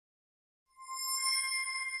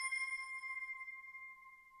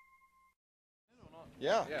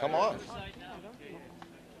Yeah, come on.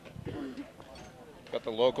 Got the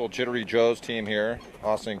local Jittery Joe's team here,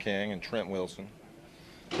 Austin King and Trent Wilson.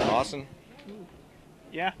 Austin?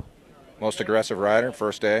 Yeah. Most aggressive rider,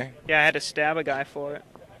 first day? Yeah, I had to stab a guy for it.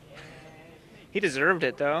 He deserved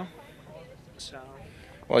it, though. So.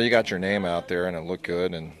 Well, you got your name out there, and it looked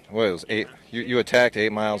good. And what it was 8? You attacked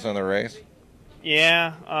 8 miles in the race.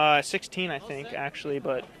 Yeah, 16, I think, actually,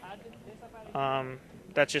 but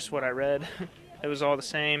that's just what I read. It was all the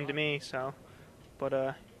same to me. So,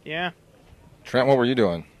 but yeah. Trent, what were you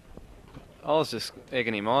doing? I was just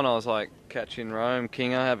egging him on. I was like, catch in Rome,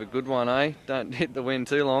 Kinger, have a good one, eh? Don't hit the wind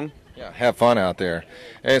too long. Yeah, have fun out there.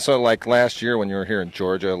 Hey, so like last year when you were here in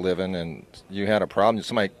Georgia living and you had a problem,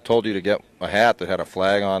 somebody told you to get a hat that had a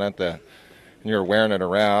flag on it, and you were wearing it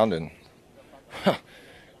around, and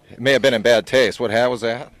it may have been in bad taste. What hat was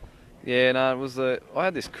that? Yeah, no, it was I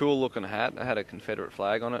had this cool looking hat. I had a Confederate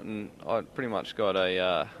flag on it, and I pretty much got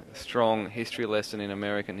a strong history lesson in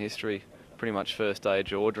American history, pretty much first day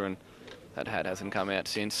Georgia, and that hat hasn't come out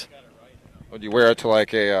since. Would you wear it to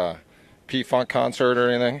like a P-Funk concert or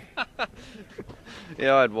anything?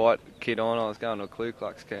 Yeah, I had white kit on. I was going to a Ku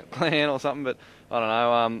Klux Klan or something, but I don't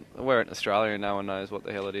know. I wear it in Australia and no one knows what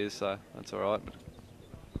the hell it is, so that's all right.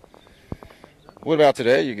 What about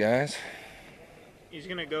today, you guys? He's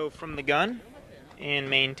going to go from the gun and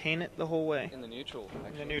maintain it the whole way. In the neutral,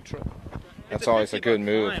 actually. In the neutral. That's always a good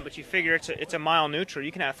move. Climb, but you figure it's a mile neutral.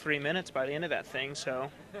 You can have 3 minutes by the end of that thing, so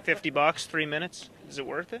 $50, 3 minutes. Is it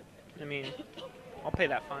worth it? I mean, I'll pay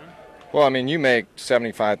that fine. Well, I mean, you make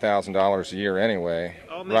 $75,000 a year anyway,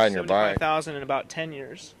 riding your bike. $75,000 in about 10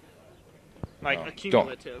 years. Like, no,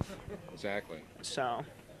 accumulative. Exactly. So.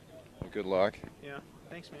 Well, good luck. Yeah.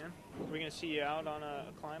 Thanks, man. Are we going to see you out on a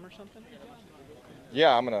climb or something?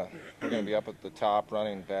 Yeah, we're gonna be up at the top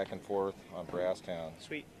running back and forth on Brasstown.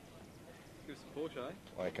 Sweet. Give us a push, eh?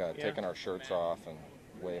 Like taking our shirts off and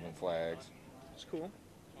waving flags. It's cool.